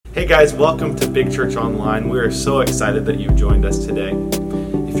Hey guys, welcome to Big Church Online. We are so excited that you've joined us today.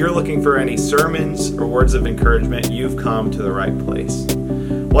 If you're looking for any sermons or words of encouragement, you've come to the right place.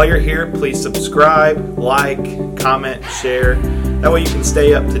 While you're here, please subscribe, like, comment, share. That way you can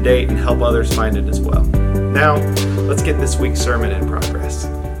stay up to date and help others find it as well. Now, let's get this week's sermon in progress.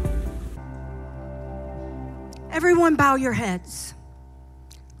 Everyone bow your heads.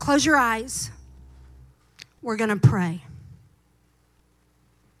 Close your eyes. We're going to pray.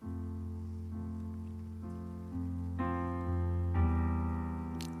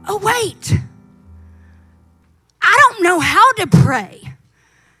 Oh, wait. I don't know how to pray.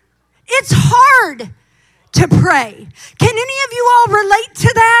 It's hard to pray. Can any of you all relate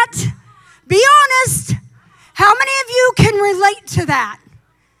to that? Be honest. How many of you can relate to that?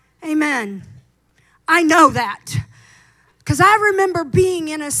 Amen. I know that. Because I remember being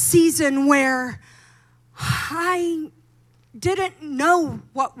in a season where I didn't know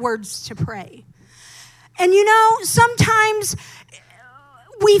what words to pray. And you know, sometimes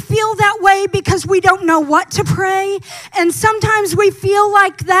we feel that way because we don't know what to pray. And sometimes we feel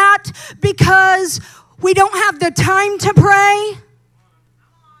like that because we don't have the time to pray.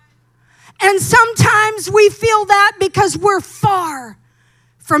 And sometimes we feel that because we're far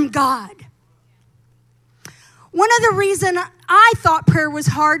from God. One of the reasons I thought prayer was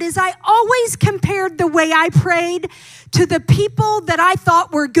hard is I always compared the way I prayed to the people that I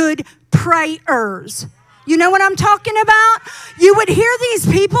thought were good prayers. You know what I'm talking about? You would hear these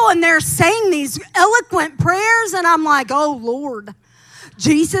people and they're saying these eloquent prayers and I'm like, oh Lord,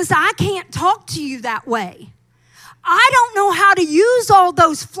 Jesus, I can't talk to you that way. I don't know how to use all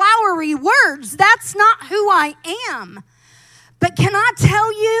those flowery words. That's not who I am. But can I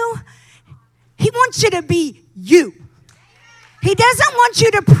tell you, He wants you to be you. He doesn't want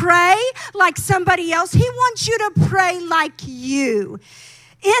you to pray like somebody else. He wants you to pray like you.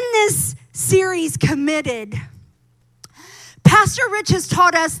 In this series, Committed, Pastor Rich has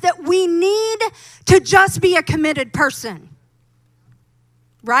taught us that we need to just be a committed person,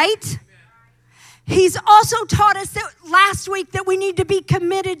 right? He's also taught us that last week that we need to be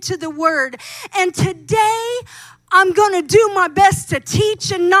committed to the Word. And today, I'm going to do my best to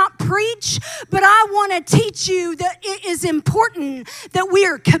teach and not preach, but I want to teach you that it is important that we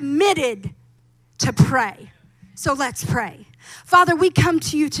are committed to pray. So let's pray. Father, we come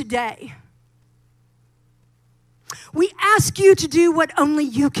to you today. We ask you to do what only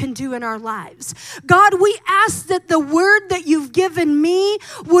you can do in our lives. God, we ask that the word that you've given me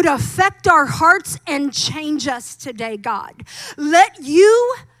would affect our hearts and change us today, God. Let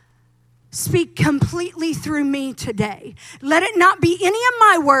you speak completely through me today. Let it not be any of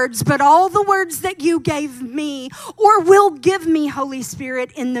my words, but all the words that you gave me or will give me, Holy Spirit,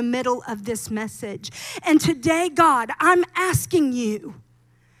 in the middle of this message. And today, God, I'm asking you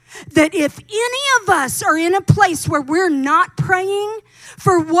that if any of us are in a place where we're not praying,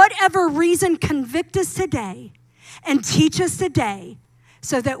 for whatever reason, convict us today and teach us today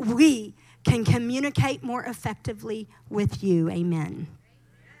so that we can communicate more effectively with you. Amen.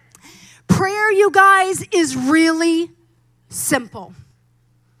 Prayer, you guys, is really simple.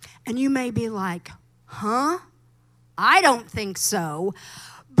 And you may be like, huh? I don't think so.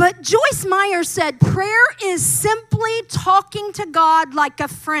 But Joyce Meyer said prayer is simply talking to God like a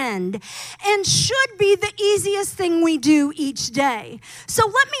friend and should be the easiest thing we do each day. So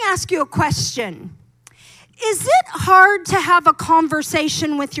let me ask you a question. Is it hard to have a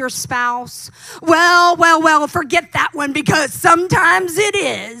conversation with your spouse? Well, forget that one because sometimes it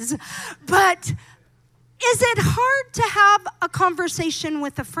is. But is it hard to have a conversation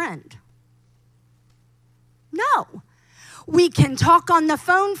with a friend? No. We can talk on the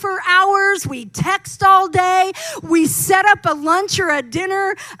phone for hours. We text all day. We set up a lunch or a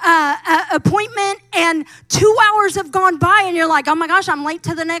dinner appointment, and 2 hours have gone by, and you're like, oh my gosh, I'm late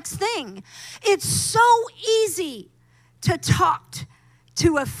to the next thing. It's so easy to talk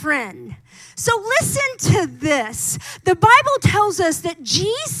to a friend. So listen to this. The Bible tells us that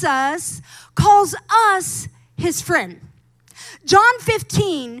Jesus calls us his friend. John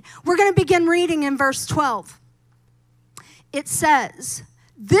 15, we're going to begin reading in verse 12. It says,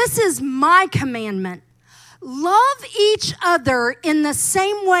 this is my commandment. Love each other in the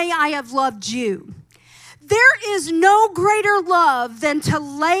same way I have loved you. There is no greater love than to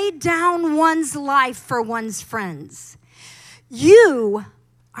lay down one's life for one's friends. You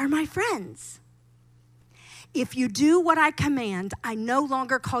are my friends. If you do what I command, I no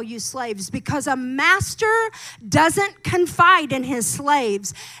longer call you slaves, because a master doesn't confide in his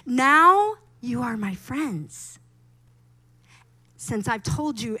slaves. Now you are my friends. Since I've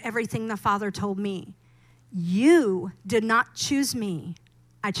told you everything the Father told me, you did not choose me,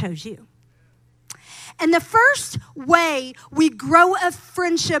 I chose you. And the first way we grow a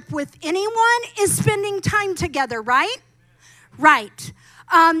friendship with anyone is spending time together, right? Right.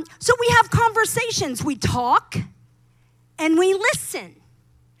 So we have conversations. We talk and we listen.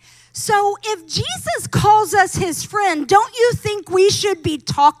 So if Jesus calls us his friend, don't you think we should be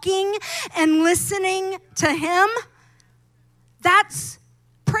talking and listening to him? That's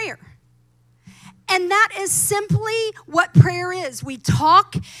prayer. And that is simply what prayer is. We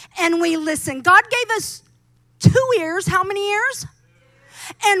talk and we listen. God gave us 2 ears. How many ears?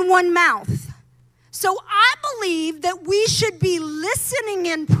 And 1 mouth. So I believe that we should be listening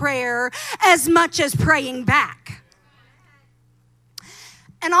in prayer as much as praying back.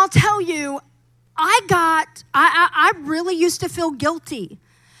 And I'll tell you, I really used to feel guilty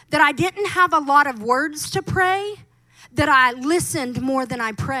that I didn't have a lot of words to pray, that I listened more than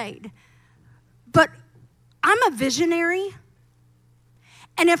I prayed. But I'm a visionary,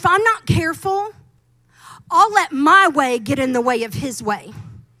 and if I'm not careful, I'll let my way get in the way of his way.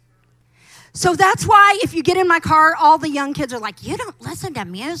 So that's why if you get in my car, all the young kids are like, you don't listen to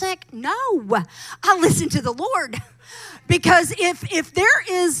music? No, I listen to the Lord. Because if there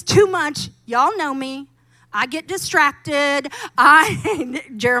is too much, y'all know me, I get distracted.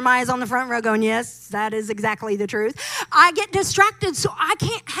 Jeremiah's on the front row going, yes, that is exactly the truth. I get distracted, so I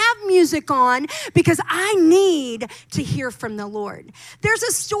can't have music on because I need to hear from the Lord. There's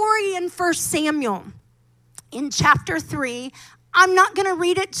a story in 1 Samuel in chapter 3. I'm not going to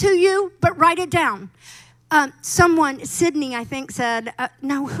read it to you, but write it down. Sydney, I think, said,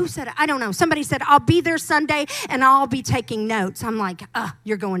 no, who said it? I don't know. Somebody said, I'll be there Sunday and I'll be taking notes. I'm like,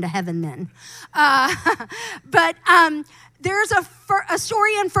 you're going to heaven then. But there's a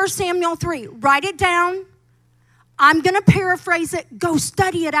story in 1 Samuel 3. Write it down. I'm going to paraphrase it. Go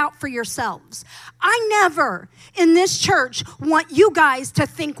study it out for yourselves. I never in this church want you guys to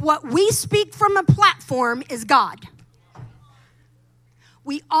think what we speak from a platform is God.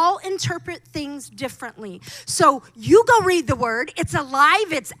 We all interpret things differently. So you go read the word. It's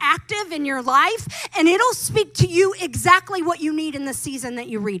alive. It's active in your life. And it'll speak to you exactly what you need in the season that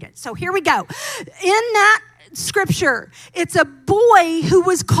you read it. So here we go. In that scripture, it's a boy who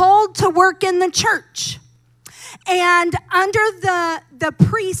was called to work in the church. And under the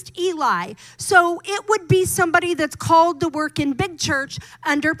priest Eli. So it would be somebody that's called to work in big church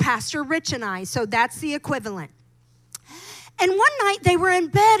under Pastor Rich and I. So that's the equivalent. And one night they were in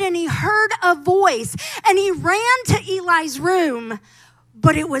bed and he heard a voice and he ran to Eli's room,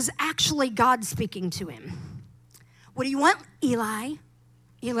 but it was actually God speaking to him. What do you want, Eli?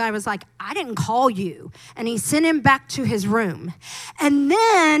 Eli was like, I didn't call you. And he sent him back to his room. And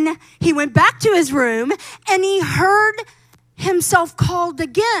then he went back to his room and he heard himself called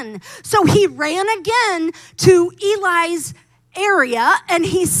again. So he ran again to Eli's area and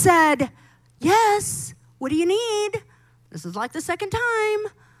he said, yes, what do you need? This is like the second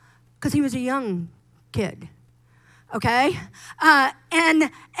time, because he was a young kid, okay?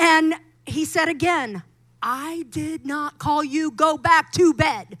 And he said again, I did not call you, go back to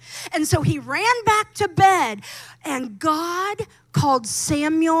bed. And so he ran back to bed, and God called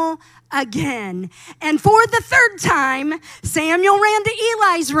Samuel again. And for the third time, Samuel ran to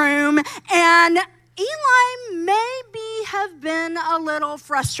Eli's room, and Eli maybe have been a little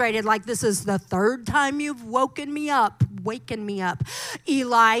frustrated, like this is the third time you've waken me up.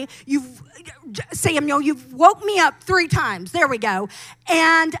 Eli, Samuel, you've woke me up 3 times. There we go.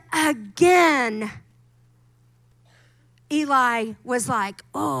 And again, Eli was like,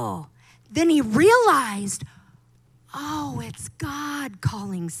 oh. Then he realized, oh, it's God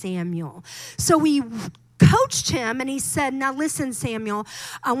calling Samuel. So he coached him and he said, now listen, Samuel,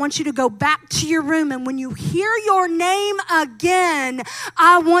 I want you to go back to your room, and when you hear your name again,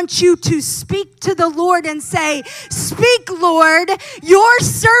 I want you to speak to the Lord and say, speak, Lord, your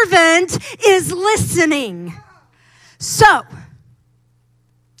servant is listening. So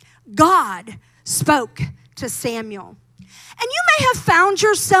God spoke to Samuel. And you may have found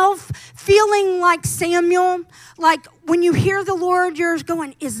yourself feeling like Samuel, like when you hear the Lord, you're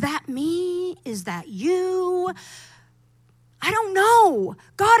going, is that me? Is that you? I don't know.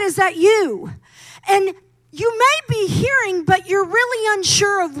 God, is that you? And you may be hearing, but you're really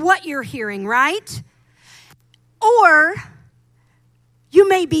unsure of what you're hearing, right? Or you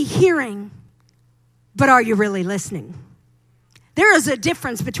may be hearing, but are you really listening? There is a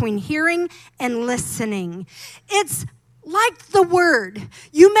difference between hearing and listening. It's like the word.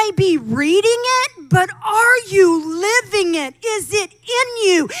 You may be reading it, but are you living it? Is it in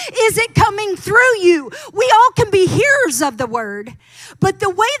you? Is it coming through you? We all can be hearers of the word, but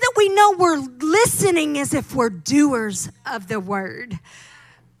the way that we know we're listening is if we're doers of the word.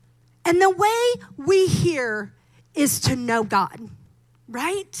 And the way we hear is to know God,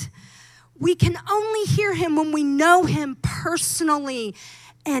 right? We can only hear him when we know him personally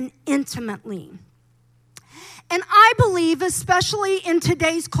and intimately. And I believe, especially in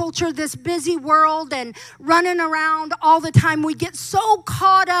today's culture, this busy world and running around all the time, we get so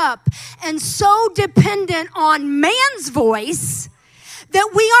caught up and so dependent on man's voice that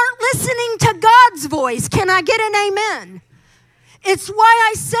we aren't listening to God's voice. Can I get an amen? It's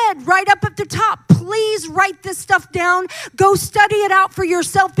why I said right up at the top, please write this stuff down. Go study it out for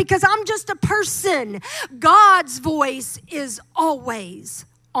yourself, because I'm just a person. God's voice is always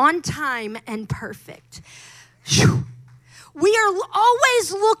on time and perfect. Whew. We are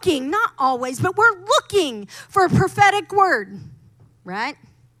always looking, not always, but we're looking for a prophetic word, right?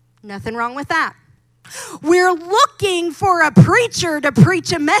 Nothing wrong with that. We're looking for a preacher to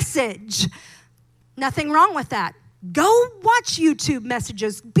preach a message. Nothing wrong with that. Go watch YouTube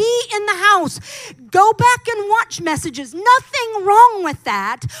messages. Be in the house. Go back and watch messages. Nothing wrong with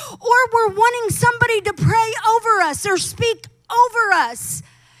that. Or we're wanting somebody to pray over us or speak over us.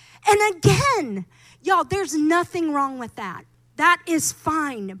 And again, y'all, there's nothing wrong with that. That is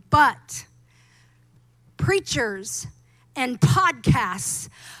fine. But preachers and podcasts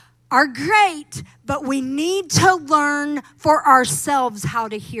are great, but we need to learn for ourselves how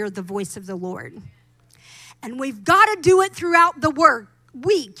to hear the voice of the Lord. And we've got to do it throughout the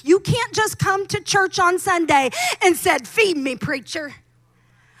week. You can't just come to church on Sunday and said, feed me, preacher.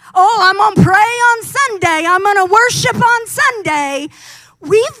 Oh, I'm going to pray on Sunday. I'm going to worship on Sunday.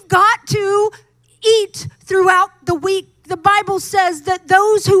 We've got to eat throughout the week. The Bible says that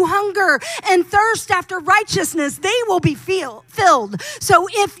those who hunger and thirst after righteousness, they will be filled. So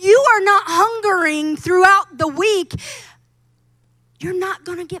if you are not hungering throughout the week, you're not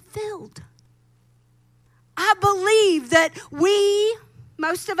going to get filled. I believe that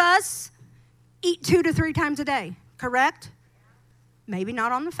most of us, eat 2 to 3 times a day, correct? Maybe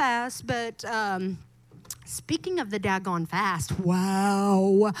not on the fast, but speaking of the daggone fast,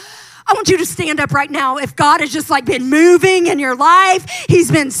 wow. I want you to stand up right now. If God has just been moving in your life,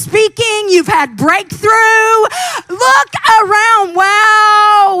 he's been speaking, you've had breakthrough. Look around.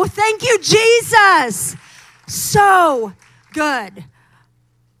 Wow. Thank you, Jesus. So good.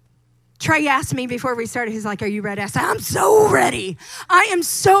 Trey asked me before we started, he's like, are you ready? I said, I'm so ready. I am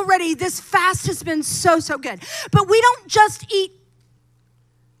so ready. This fast has been so good. But we don't just eat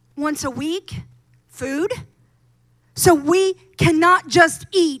once a week food. So we cannot just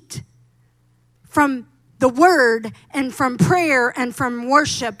eat from the word and from prayer and from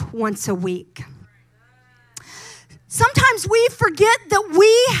worship once a week. Sometimes we forget that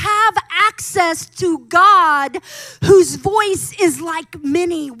we have access to God, whose voice is like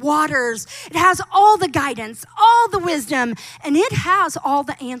many waters. It has all the guidance, all the wisdom, and it has all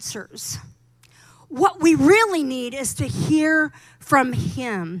the answers. What we really need is to hear from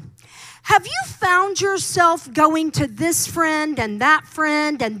him. Have you found yourself going to this friend and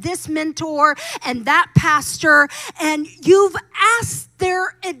this mentor and that pastor, and you've asked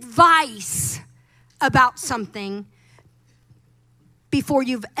their advice about something before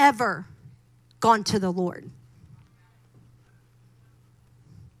you've ever gone to the Lord?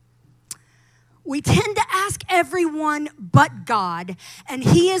 We tend to ask everyone but God, and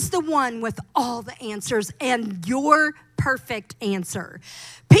he is the one with all the answers and your perfect answer.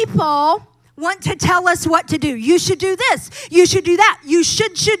 People want to tell us what to do. You should do this. You should do that. You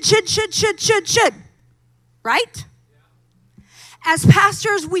should. Right? As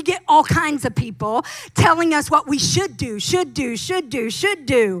pastors, we get all kinds of people telling us what we should do.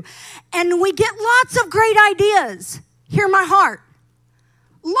 And we get lots of great ideas. Hear my heart.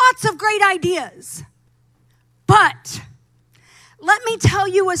 Lots of great ideas. But let me tell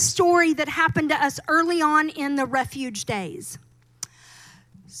you a story that happened to us early on in the refuge days.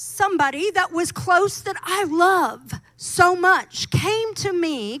 Somebody that was close, that I love so much, came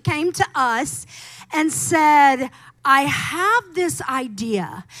to us and said, I have this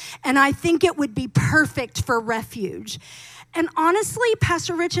idea, and I think it would be perfect for refuge. And honestly,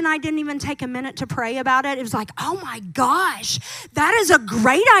 Pastor Rich and I didn't even take a minute to pray about it. It was like, oh my gosh, that is a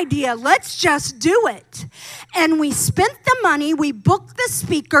great idea. Let's just do it. And we spent the money, we booked the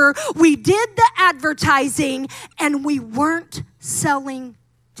speaker, we did the advertising, and we weren't selling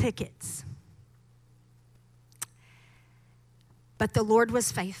tickets. But the Lord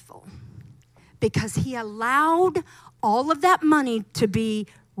was faithful, because he allowed all of that money to be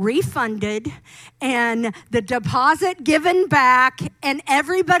refunded and the deposit given back, and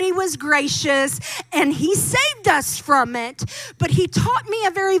everybody was gracious, and he saved us from it. But he taught me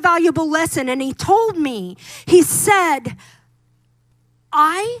a very valuable lesson, and he told me, he said,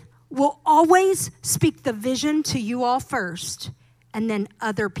 I will always speak the vision to you all first, and then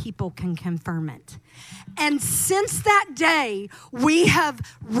other people can confirm it. And since that day, we have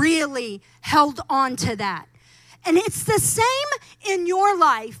really held on to that. And it's the same in your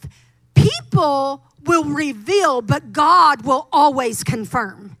life. People will reveal, but God will always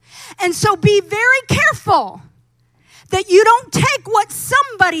confirm. And so be very careful that you don't take what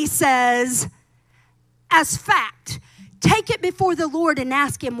somebody says as fact. Take it before the Lord and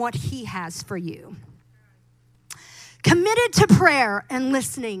ask him what he has for you. Committed to prayer and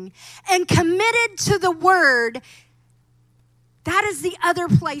listening, and committed to the word, that is the other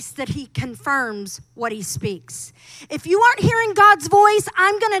place that he confirms what he speaks. If you aren't hearing God's voice,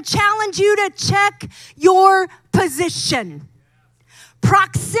 I'm going to challenge you to check your position.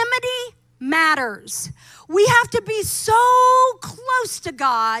 Proximity matters. We have to be so close to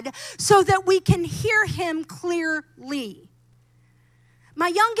God so that we can hear him clearly. My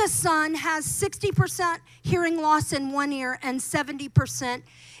youngest son has 60% hearing loss in one ear and 70%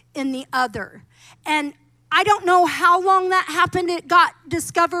 in the other. And I don't know how long that happened. It got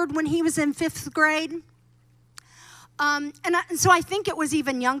discovered when he was in 5th grade. So I think it was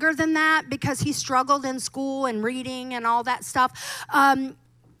even younger than that because he struggled in school and reading and all that stuff.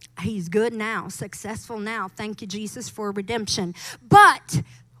 He's good now, successful now. Thank you, Jesus, for redemption. But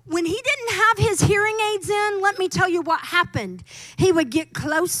when he didn't have his hearing aids in, let me tell you what happened. He would get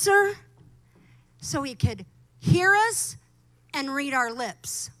closer so he could hear us and read our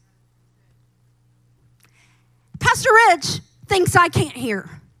lips. Pastor Rich thinks I can't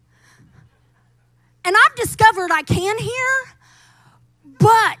hear. And I've discovered I can hear,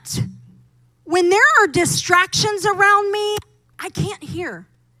 but when there are distractions around me, I can't hear.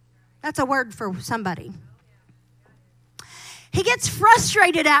 That's a word for somebody. He gets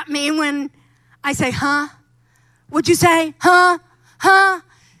frustrated at me when I say, huh? What'd you say? Huh? Huh?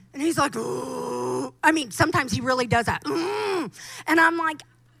 And he's like, ooh. I mean, sometimes he really does that. And I'm like,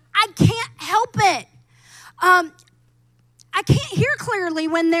 I can't help it. I can't hear clearly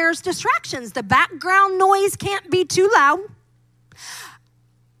when there's distractions. The background noise can't be too loud.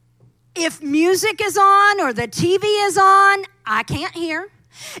 If music is on or the TV is on, I can't hear.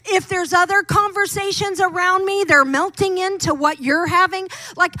 If there's other conversations around me, they're melting into what you're having.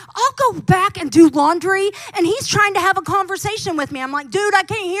 Like, I'll go back and do laundry, and he's trying to have a conversation with me. I'm like, dude, I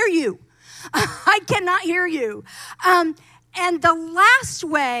can't hear you. I cannot hear you. And the last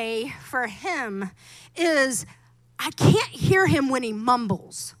way for him is I can't hear him when he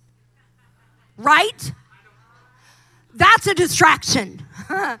mumbles. Right? That's a distraction.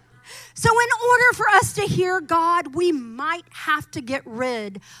 So in order for us to hear God, we might have to get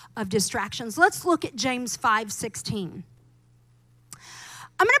rid of distractions. Let's look at James 5:16.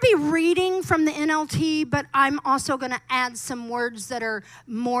 I'm going to be reading from the NLT, but I'm also going to add some words that are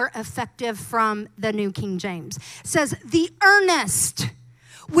more effective from the New King James. It says, the earnest,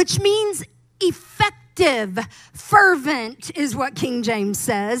 which means effective, fervent is what King James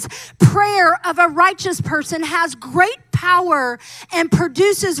says. Prayer of a righteous person has great power and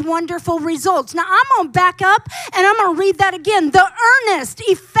produces wonderful results. Now, I'm going to back up and I'm going to read that again. The earnest,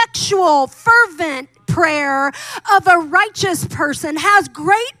 effectual, fervent prayer of a righteous person has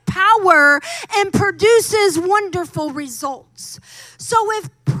great power and produces wonderful results. So if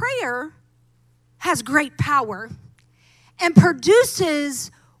prayer has great power and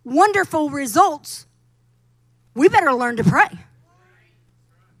produces wonderful results, we better learn to pray.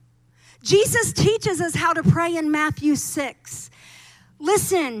 Jesus teaches us how to pray in Matthew 6.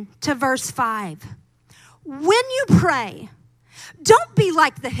 Listen to verse 5. When you pray, don't be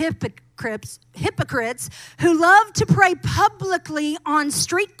like the hypocrites who love to pray publicly on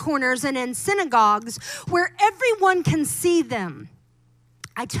street corners and in synagogues where everyone can see them.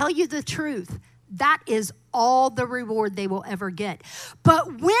 I tell you the truth, that is all the reward they will ever get.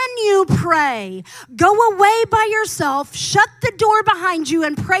 But when you pray, go away by yourself, shut the door behind you,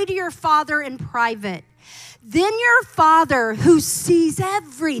 and pray to your Father in private. Then your Father, who sees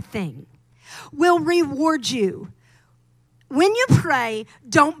everything, will reward you. When you pray,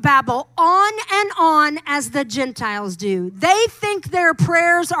 don't babble on and on as the Gentiles do. They think their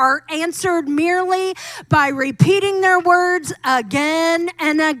prayers are answered merely by repeating their words again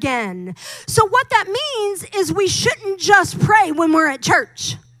and again. So what that means is we shouldn't just pray when we're at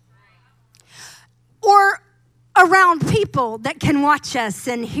church or around people that can watch us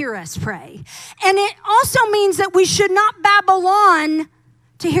and hear us pray. And it also means that we should not babble on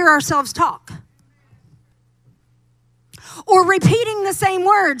to hear ourselves talk, or repeating the same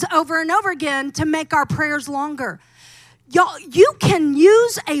words over and over again to make our prayers longer. Y'all, you can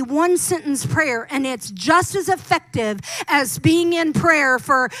use a one-sentence prayer, and it's just as effective as being in prayer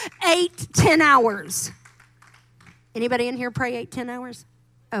for 8-10 hours. Anybody in here pray 8-10 hours?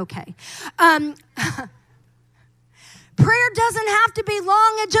 Okay. Prayer doesn't have to be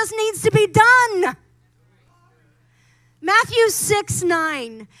long. It just needs to be done. Matthew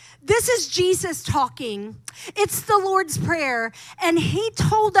 6:9. This is Jesus talking. It's the Lord's Prayer, and he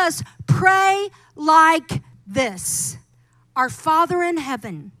told us, pray like this. Our Father in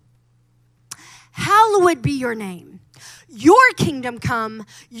heaven, hallowed be your name. Your kingdom come,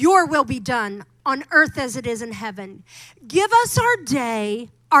 your will be done on earth as it is in heaven. Give us our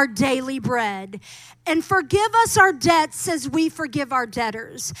daily bread, and forgive us our debts as we forgive our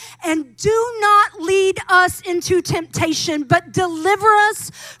debtors. And do not lead us into temptation, but deliver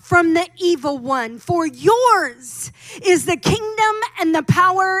us from the evil one. For yours is the kingdom and the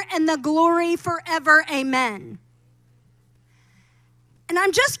power and the glory forever. Amen. And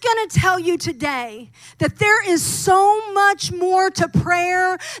I'm just going to tell you today that there is so much more to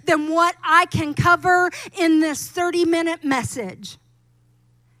prayer than what I can cover in this 30-minute message.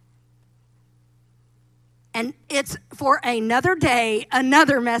 And it's for another day,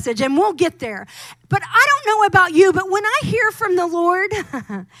 another message, and we'll get there. But I don't know about you, but when I hear from the Lord,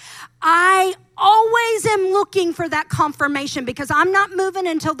 I always am looking for that confirmation, because I'm not moving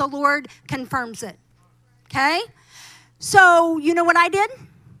until the Lord confirms it. Okay? So, you know what I did?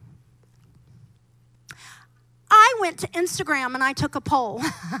 I went to Instagram and I took a poll.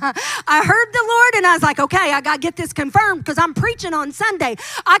 I heard the Lord and I was like, okay, I got to get this confirmed because I'm preaching on Sunday.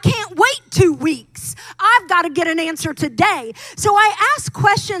 I can't wait 2 weeks. I've got to get an answer today. So I asked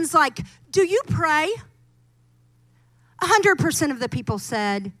questions like, do you pray? 100% of the people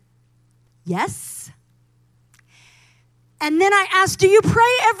said, yes. And then I asked, do you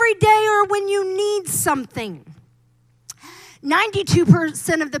pray every day or when you need something?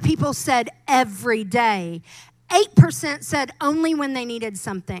 92% of the people said every day. 8% said only when they needed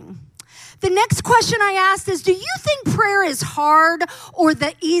something. The next question I asked is, do you think prayer is hard or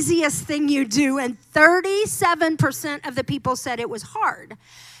the easiest thing you do? And 37% of the people said it was hard.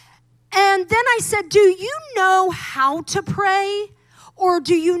 And then I said, do you know how to pray or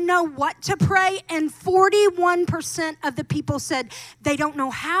do you know what to pray? And 41% of the people said they don't know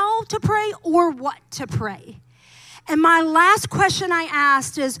how to pray or what to pray. And my last question I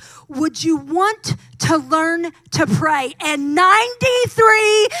asked is, would you want to learn to pray? And 93%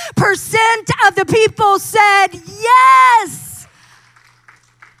 of the people said yes.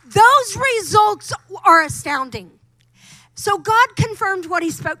 Those results are astounding. So God confirmed what he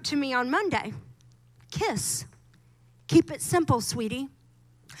spoke to me on Monday. Kiss. Keep it simple, sweetie.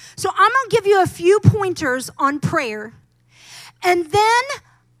 So I'm going to give you a few pointers on prayer. And then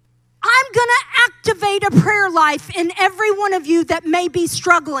I'm going to activate a prayer life in every one of you that may be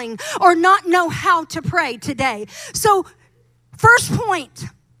struggling or not know how to pray today. So, first point,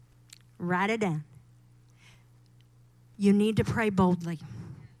 write it down. You need to pray boldly.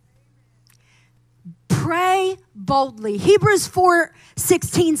 Pray boldly. Hebrews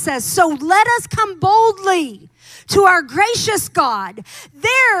 4:16 says, so let us come boldly to our gracious God.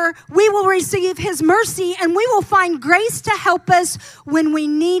 There we will receive his mercy and we will find grace to help us when we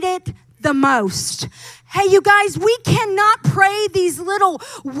need it the most. Hey, you guys, we cannot pray these little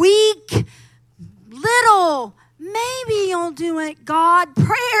weak, maybe you'll do it, God,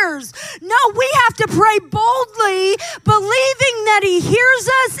 prayers. No, we have to pray boldly, believing that he hears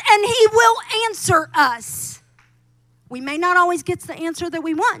us and he will answer us. We may not always get the answer that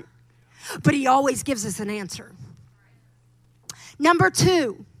we want, but he always gives us an answer. Number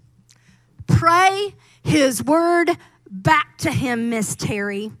 2, pray his word back to him, Miss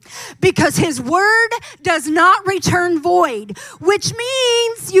Terry, because his word does not return void, which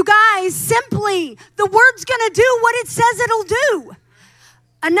means, you guys, simply, the word's going to do what it says it'll do.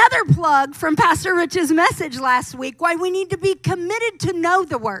 Another plug from Pastor Rich's message last week, why we need to be committed to know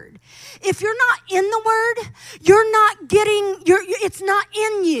the word. If you're not in the word, it's not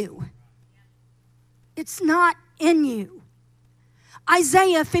in you. It's not in you.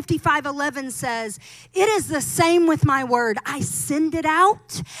 Isaiah 55:11 says, it is the same with my word. I send it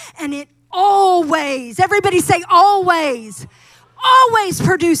out and it always, everybody say always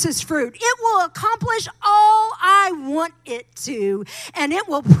produces fruit. It will accomplish all I want it to, and it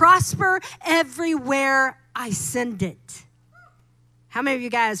will prosper everywhere I send it. How many of you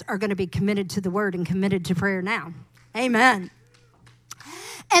guys are going to be committed to the word and committed to prayer now? Amen.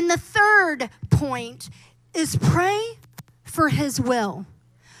 And the third point is pray for his will.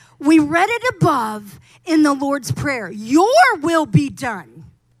 We read it above in the Lord's Prayer. Your will be done.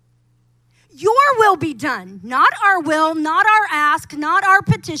 Your will be done. Not our will, not our ask, not our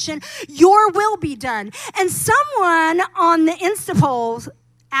petition. Your will be done. And someone on the Insta polls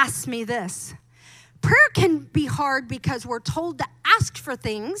asked me this. Prayer can be hard because we're told to ask for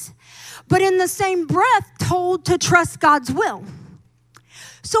things, but in the same breath told to trust God's will.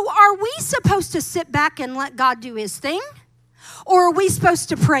 So are we supposed to sit back and let God do his thing? Or are we supposed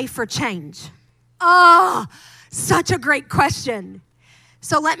to pray for change? Oh, such a great question.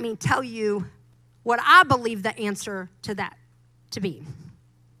 So let me tell you what I believe the answer to that to be.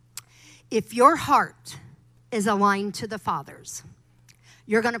 If your heart is aligned to the Father's,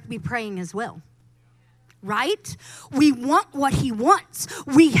 you're going to be praying his will. Right? We want what he wants.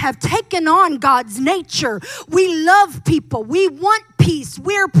 We have taken on God's nature. We love people. We want peace.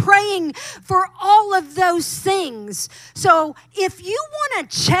 We're praying for all of those things. So if you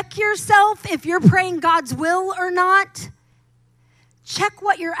want to check yourself, if you're praying God's will or not, check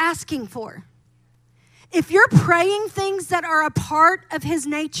what you're asking for. If you're praying things that are a part of his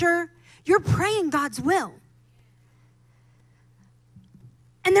nature, you're praying God's will.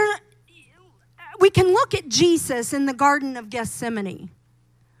 And we can look at Jesus in the Garden of Gethsemane.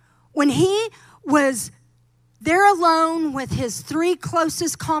 When he was there alone with his 3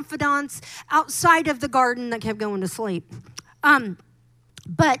 closest confidants outside of the garden that kept going to sleep.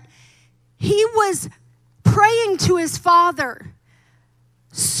 But he was praying to his Father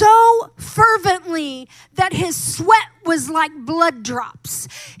so fervently that his sweat was like blood drops.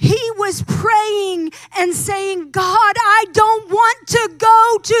 He was praying and saying, God, I don't want to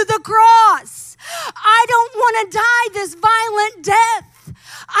go to the cross. I don't want to die this violent death.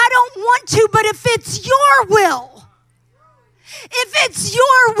 I don't want to, but if it's your will,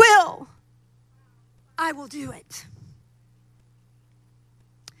 I will do it.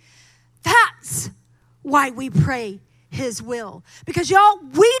 That's why we pray his will. Because y'all,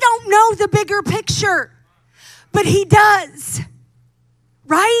 we don't know the bigger picture, but he does.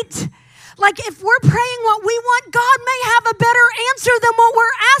 Right? Like if we're praying what we want, God may have a better answer than what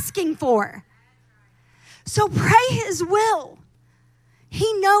we're asking for. So pray his will.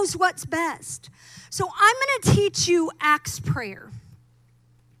 He knows what's best. So I'm going to teach you Acts prayer.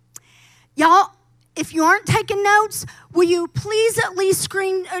 Y'all, if you aren't taking notes, will you please at least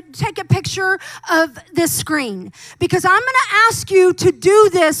take a picture of this screen? Because I'm going to ask you to do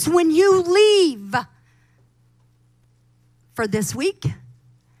this when you leave for this week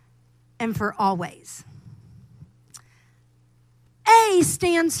and for always. A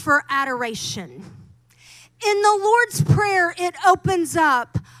stands for adoration. In the Lord's Prayer, it opens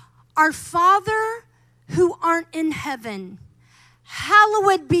up, Our Father who art in heaven,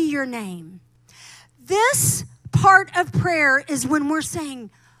 hallowed be your name. This part of prayer is when we're saying,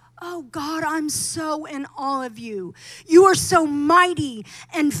 oh God, I'm so in awe of you. You are so mighty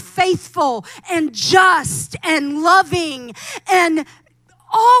and faithful and just and loving and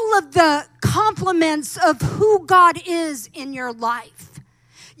all of the compliments of who God is in your life.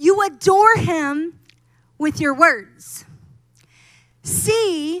 You adore him with your words.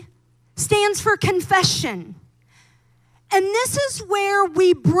 C stands for confession. And this is where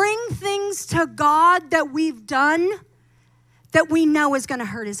we bring things to God that we've done that we know is going to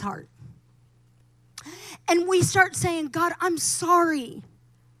hurt his heart. And we start saying, God, I'm sorry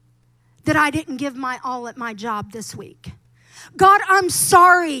that I didn't give my all at my job this week. God, I'm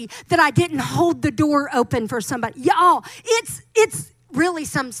sorry that I didn't hold the door open for somebody. Y'all, it's really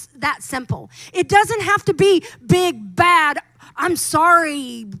that simple. It doesn't have to be big, bad, I'm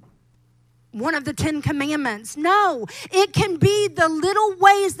sorry, one of the 10 commandments. No, it can be the little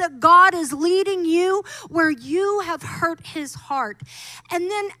ways that God is leading you where you have hurt his heart. And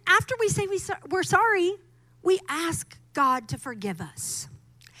then after we say we're sorry, we ask God to forgive us.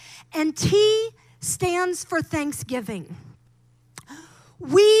 And T stands for thanksgiving.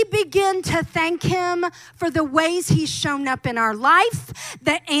 We begin to thank him for the ways he's shown up in our life,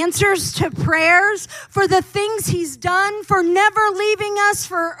 the answers to prayers, for the things he's done, for never leaving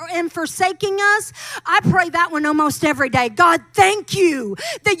us and forsaking us. I pray that one almost every day. God, thank you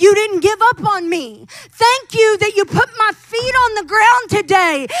that you didn't give up on me. Thank you that you put my feet on the ground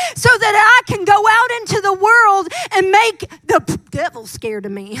today so that I can go out into the world and make the devil scared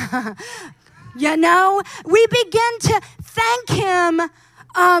of me. You know, we begin to thank him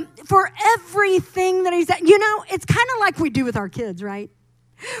for everything that he's done. You know, it's kind of like we do with our kids, right?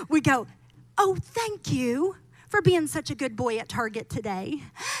 We go, oh, thank you for being such a good boy at Target today.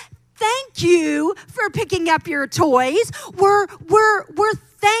 Thank you for picking up your toys. We're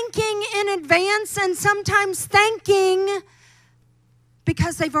thanking in advance and sometimes thanking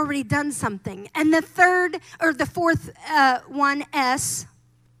because they've already done something. And the fourth one, S,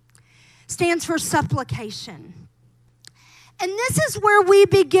 stands for supplication. And this is where we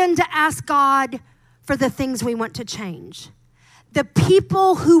begin to ask God for the things we want to change. The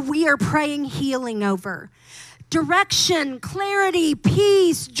people who we are praying healing over. Direction, clarity,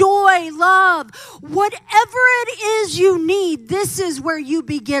 peace, joy, love, whatever it is you need, this is where you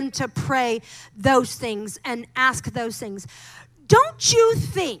begin to pray those things and ask those things. Don't you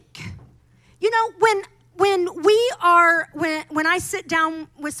think, when I sit down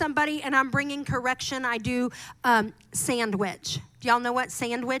with somebody and I'm bringing correction, I do sandwich. Do y'all know what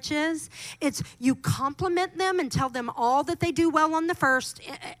sandwich is? It's you compliment them and tell them all that they do well on the first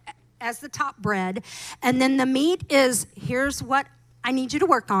as the top bread. And then the meat is, here's what I need you to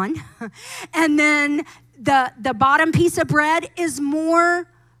work on. And then the bottom piece of bread is more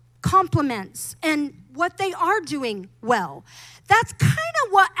compliments and what they are doing well. That's kind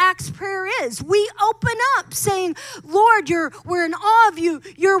of what Acts prayer is. We open up saying, Lord, we're in awe of you.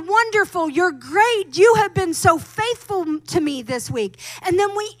 You're wonderful. You're great. You have been so faithful to me this week. And then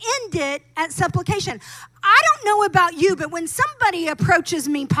we end it at supplication. I don't know about you, but when somebody approaches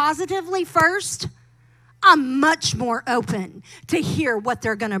me positively first, I'm much more open to hear what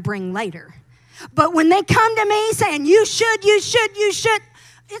they're going to bring later. But when they come to me saying, you should,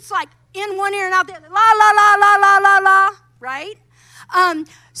 it's like in one ear and out the other, la, la, la, la, la, la, la, right?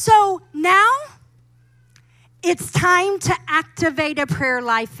 So now it's time to activate a prayer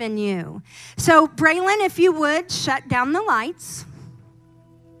life in you. So Braylon, if you would, shut down the lights.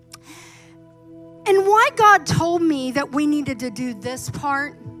 And why God told me that we needed to do this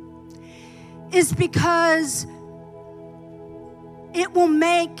part is because it will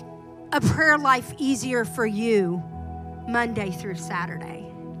make a prayer life easier for you Monday through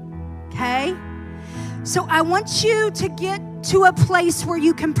Saturday. Okay? So I want you to get to a place where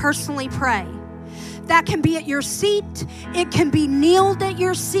you can personally pray. That can be at your seat. It can be kneeled at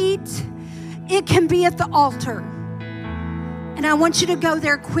your seat. It can be at the altar. And I want you to go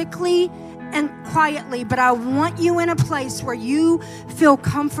there quickly and quietly, but I want you in a place where you feel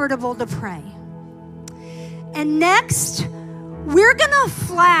comfortable to pray. And next, we're gonna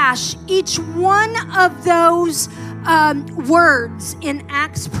flash each one of those words in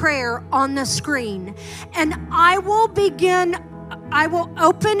Acts prayer on the screen. And I will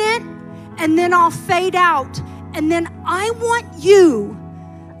open it, and then I'll fade out. And then I want you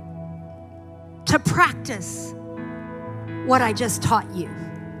to practice what I just taught you.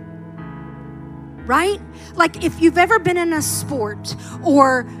 Right? Like if you've ever been in a sport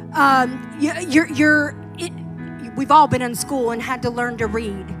or we've all been in school and had to learn to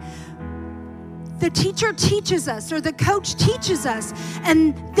read. The teacher teaches us or the coach teaches us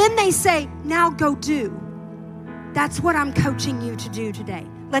and then they say, now go do. That's what I'm coaching you to do today.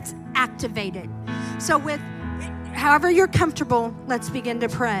 Let's activate it. So with however you're comfortable, let's begin to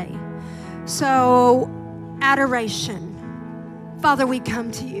pray. So adoration. Father, we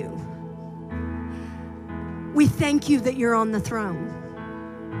come to you. We thank you that you're on the throne,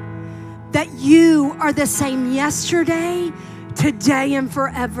 that you are the same yesterday, today, and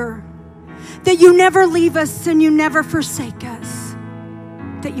forever, that you never leave us and you never forsake us,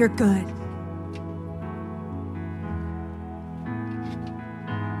 that you're good.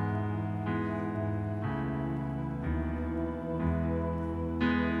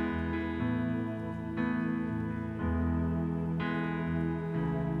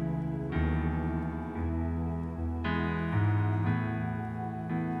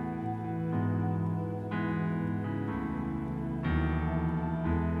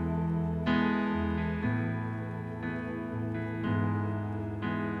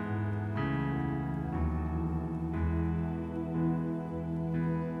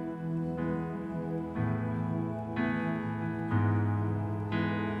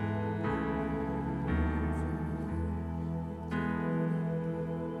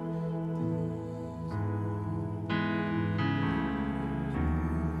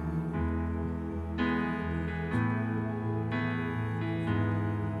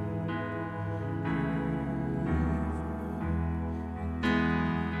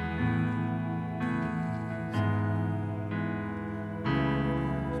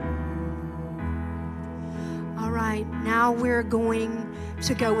 Now we're going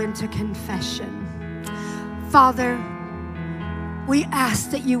to go into confession. Father, we ask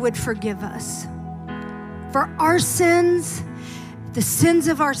that you would forgive us for our sins, the sins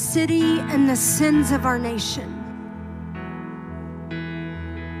of our city, and the sins of our nation.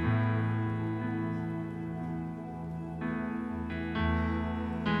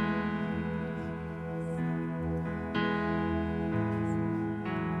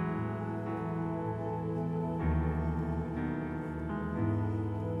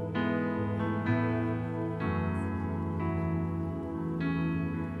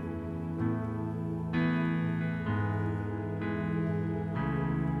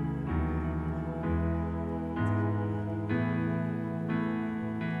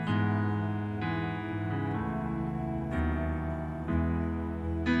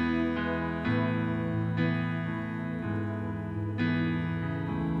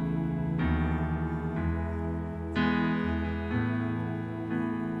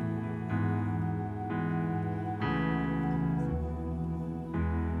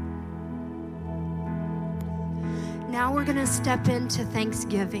 now we're going to step into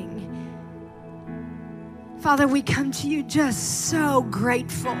Thanksgiving. Father, we come to you just so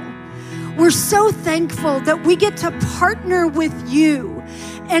grateful. We're so thankful that we get to partner with you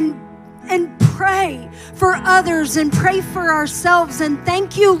and pray for others and pray for ourselves. And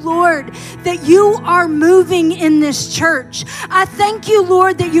thank you, Lord, that you are moving in this church. I thank you,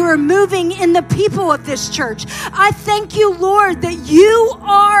 Lord, that you are moving in the people of this church. I thank you, Lord, that you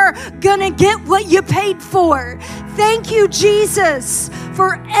are gonna get what you paid for. Thank you, Jesus,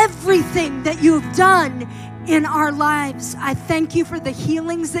 for everything that you've done in our lives. I thank you for the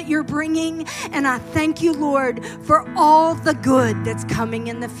healings that you're bringing, and I thank you, Lord, for all the good that's coming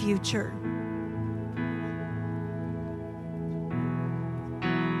in the future.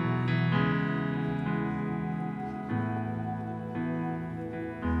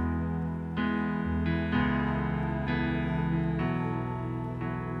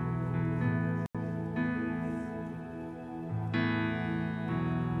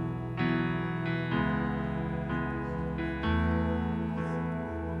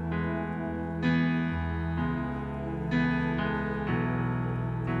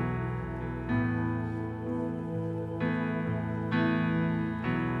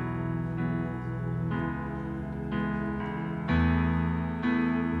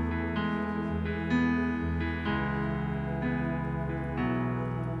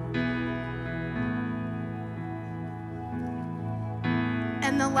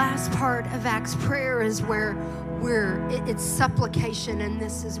 And the last part of Acts prayer is where it's supplication, and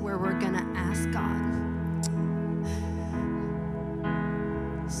this is where we're going to ask God.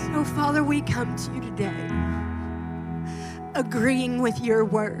 So, Father, we come to you today agreeing with your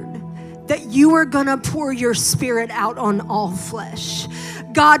word that you are going to pour your Spirit out on all flesh.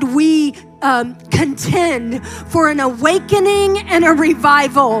 God, we contend for an awakening and a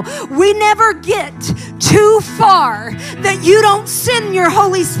revival. We never get too far that you don't send your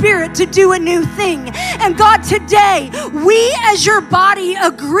Holy Spirit to do a new thing. And God, today, we as your body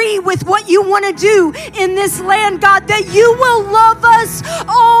agree with what you want to do in this land, God, that you will love us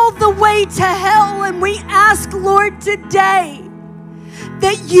all the way to hell. And we ask, Lord, today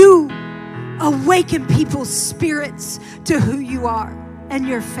that you awaken people's spirits to who you are and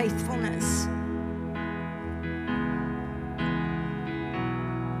your faithfulness.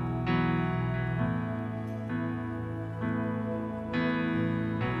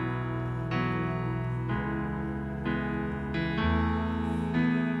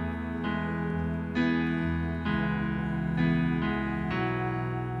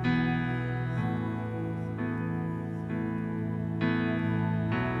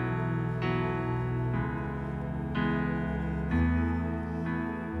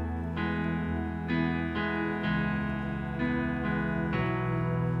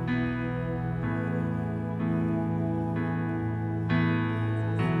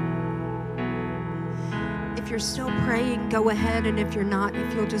 If you're still praying, go ahead, and if you're not,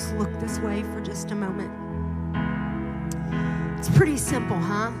 if you'll just look this way for just a moment. It's pretty simple,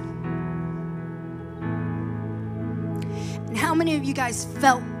 huh? And how many of you guys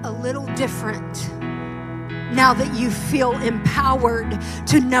felt a little different now that you feel empowered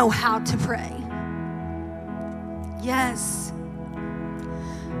to know how to pray? Yes.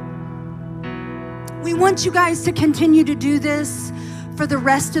 We want you guys to continue to do this for the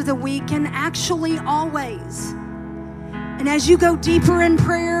rest of the week, and actually always. And as you go deeper in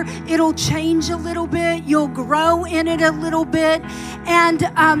prayer, it'll change a little bit. You'll grow in it a little bit. And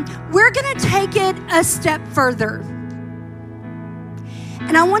we're going to take it a step further.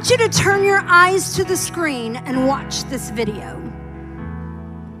 And I want you to turn your eyes to the screen and watch this video.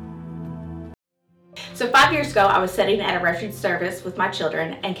 So 5 years ago, I was sitting at a refuge service with my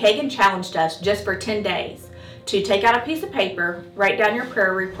children, and Kagan challenged us just for 10 days to take out a piece of paper, write down your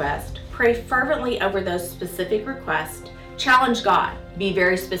prayer request, pray fervently over those specific requests, challenge God, be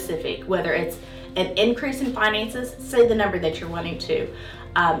very specific, whether it's an increase in finances, say the number that you're wanting to.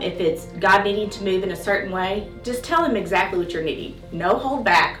 If it's God needing to move in a certain way, just tell him exactly what you're needing. No hold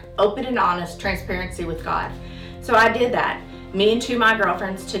back, open and honest transparency with God. So I did that. Me and two of my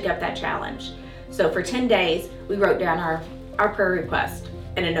girlfriends took up that challenge. So for 10 days, we wrote down our prayer request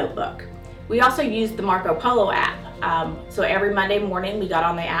in a notebook. We also used the Marco Polo app. So every Monday morning we got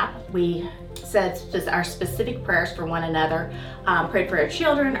on the app. We said our specific prayers for one another, prayed for our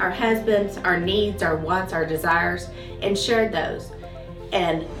children, our husbands, our needs, our wants, our desires, and shared those.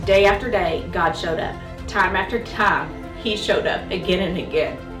 And day after day, God showed up. Time after time, he showed up again and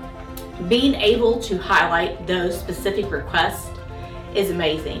again. Being able to highlight those specific requests is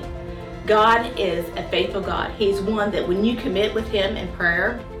amazing. God is a faithful God. He's one that when you commit with him in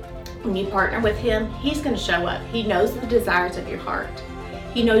prayer, When you partner with him, he's going to show up. He knows the desires of your heart.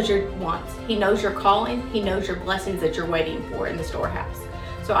 He knows your wants. He knows your calling. He knows your blessings that you're waiting for in the storehouse.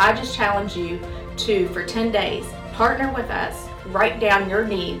 So I just challenge you to, for 10 days, partner with us, write down your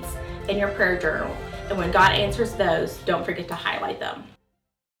needs in your prayer journal. And when God answers those, don't forget to highlight them.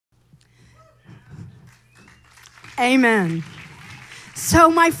 Amen.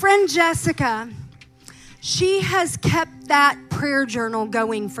 So my friend Jessica, she has kept that prayer journal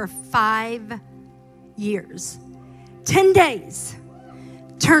going for 5 years. 10 days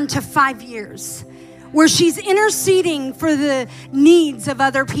turned to 5 years where she's interceding for the needs of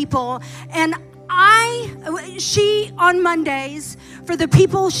other people. And she on Mondays, for the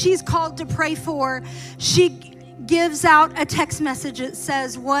people she's called to pray for, she gives out a text message that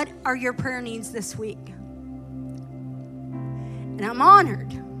says, "What are your prayer needs this week?" And I'm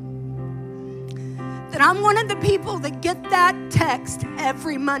honored that I'm one of the people that get that text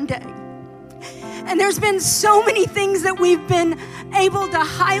every Monday. And there's been so many things that we've been able to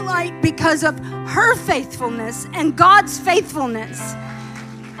highlight because of her faithfulness and God's faithfulness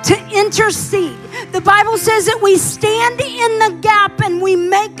to intercede. The Bible says that we stand in the gap and we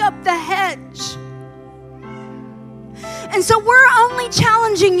make up the hedge. And so we're only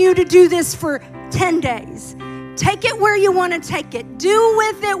challenging you to do this for 10 days. Take it where you want to take it. Do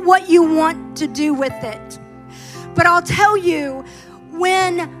with it what you want to do with it. But I'll tell you,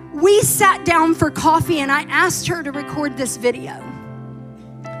 when we sat down for coffee and I asked her to record this video,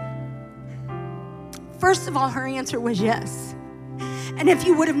 first of all, her answer was yes. And if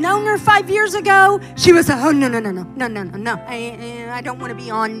you would have known her 5 years ago, she was like, "Oh, no. I don't want to be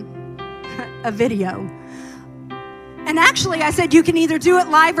on a video." And actually, I said, "You can either do it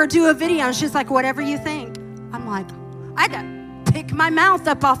live or do a video." And she's like, "Whatever you think." I'm like, I had to pick my mouth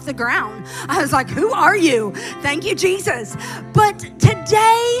up off the ground. I was like, "Who are you?" Thank you, Jesus. But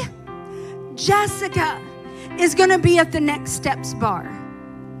today, Jessica is going to be at the Next Steps bar.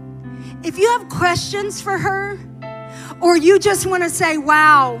 If you have questions for her, or you just want to say,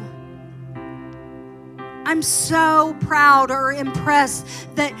 "Wow, I'm so proud or impressed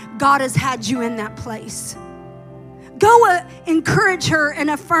that God has had you in that place," go encourage her and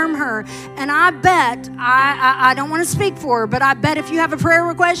affirm her. And I bet, I don't want to speak for her, but I bet if you have a prayer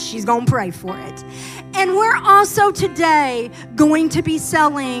request, she's going to pray for it. And we're also today going to be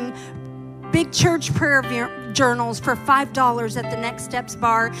selling Big Church prayer journals for $5 at the Next Steps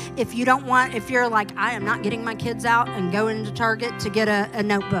bar. If you're like, "I am not getting my kids out and going to Target to get a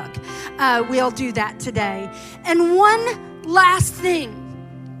notebook," we'll do that today. And one last thing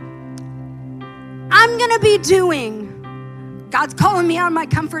I'm going to be doing, God's calling me out of my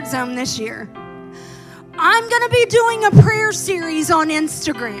comfort zone this year. I'm going to be doing a prayer series on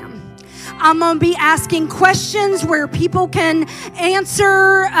Instagram. I'm going to be asking questions where people can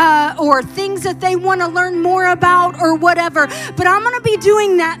answer or things that they want to learn more about or whatever. But I'm going to be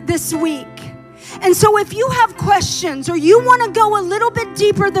doing that this week. And so if you have questions or you want to go a little bit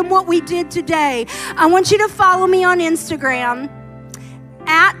deeper than what we did today, I want you to follow me on Instagram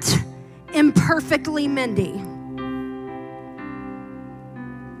at Imperfectly Mindy.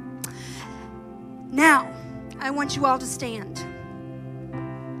 Now, I want you all to stand.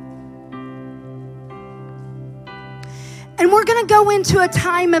 And we're going to go into a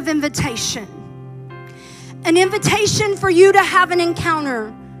time of invitation. An invitation for you to have an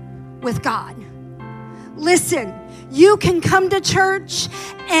encounter with God. Listen, you can come to church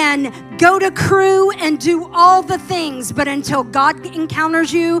and go to Cru and do all the things, but until God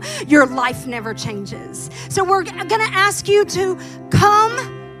encounters you, your life never changes. So we're going to ask you to come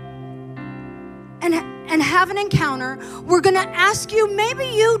and have an encounter. We're going to ask you, maybe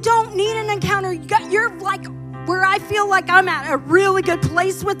you don't need an encounter. You're like where I feel like I'm at a really good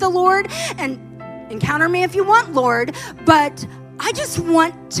place with the Lord, and encounter me if you want, Lord, but I just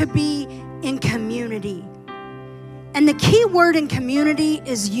want to be in community. And the key word in community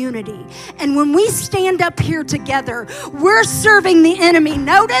is unity. And when we stand up here together, we're serving the enemy.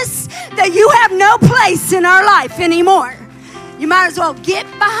 Notice that you have no place in our life anymore. You might as well get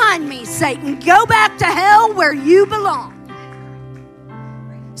behind me, Satan. Go back to hell where you belong.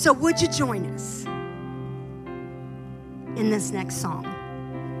 So would you join us in this next song?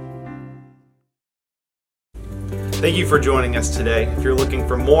 Thank you for joining us today. If you're looking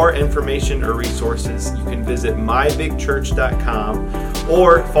for more information or resources, you can visit mybigchurch.com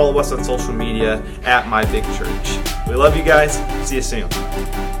or follow us on social media at mybigchurch. We love you guys. See you soon.